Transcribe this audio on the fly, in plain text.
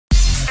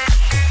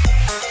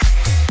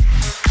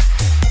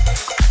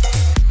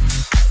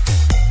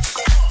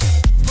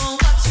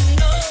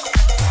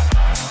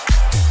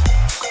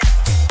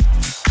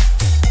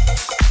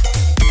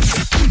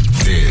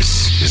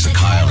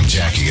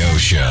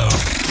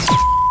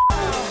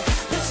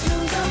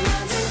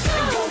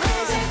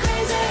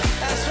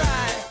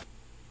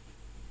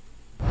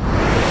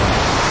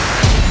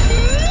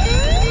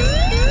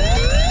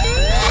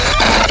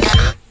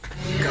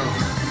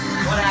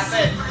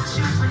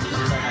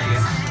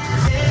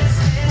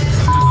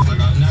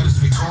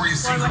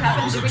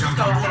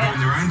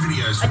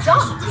A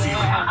dump?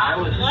 Yeah.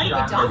 Why did you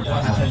dump? I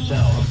pushed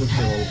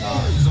the wrong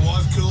card.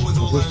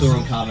 I pushed the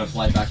wrong card and I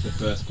played back the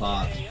first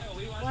part.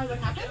 Why, what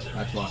happened?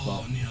 That's my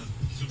fault.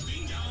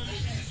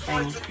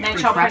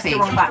 Manchild pressed the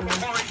wrong button.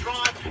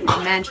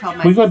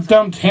 Manchild We got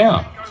dumped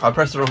how? I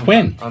pressed the wrong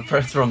When? I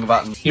pressed the wrong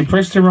button. You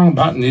pressed the wrong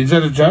button. Is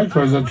that a joke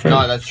or is that true?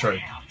 No, that's true.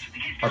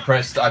 I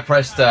pressed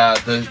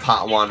the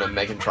part 1 of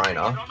Megan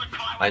Trainer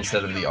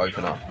instead of the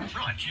opener.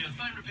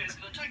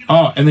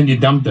 Oh, and then you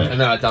dumped it.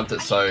 And then I dumped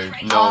it so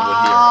no one would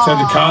hear it. So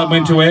the card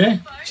went to air?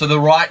 So the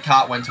right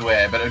cart went to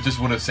air, but it just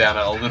would have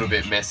sounded a little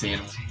bit messy.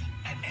 And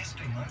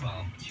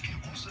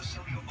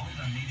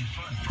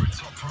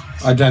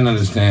I don't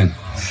understand.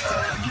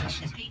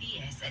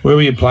 Where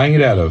were you playing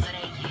it out of?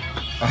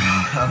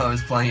 I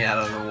was playing out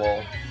of the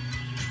wall.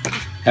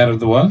 Out of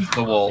the what?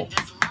 The wall.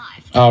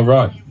 Oh,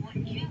 right.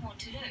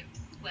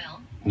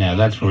 Now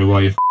that's probably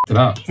why you f***ed it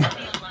up.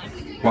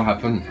 What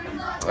happened?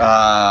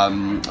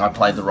 I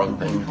played the wrong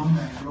thing,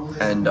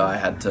 and I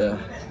had to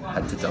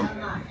dump.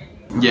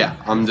 Yeah,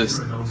 I'm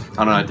just,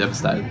 I don't know,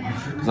 devastated.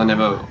 Because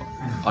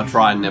I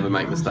try and never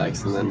make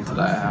mistakes, and then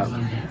today I have.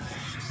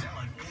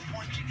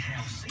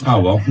 Oh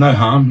well, no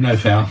harm, no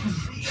foul.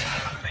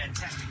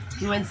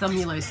 You win some,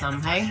 you lose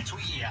some, hey?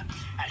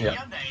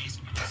 Yeah.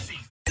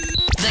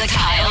 The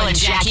Kyle and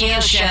Jackie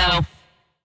O Show.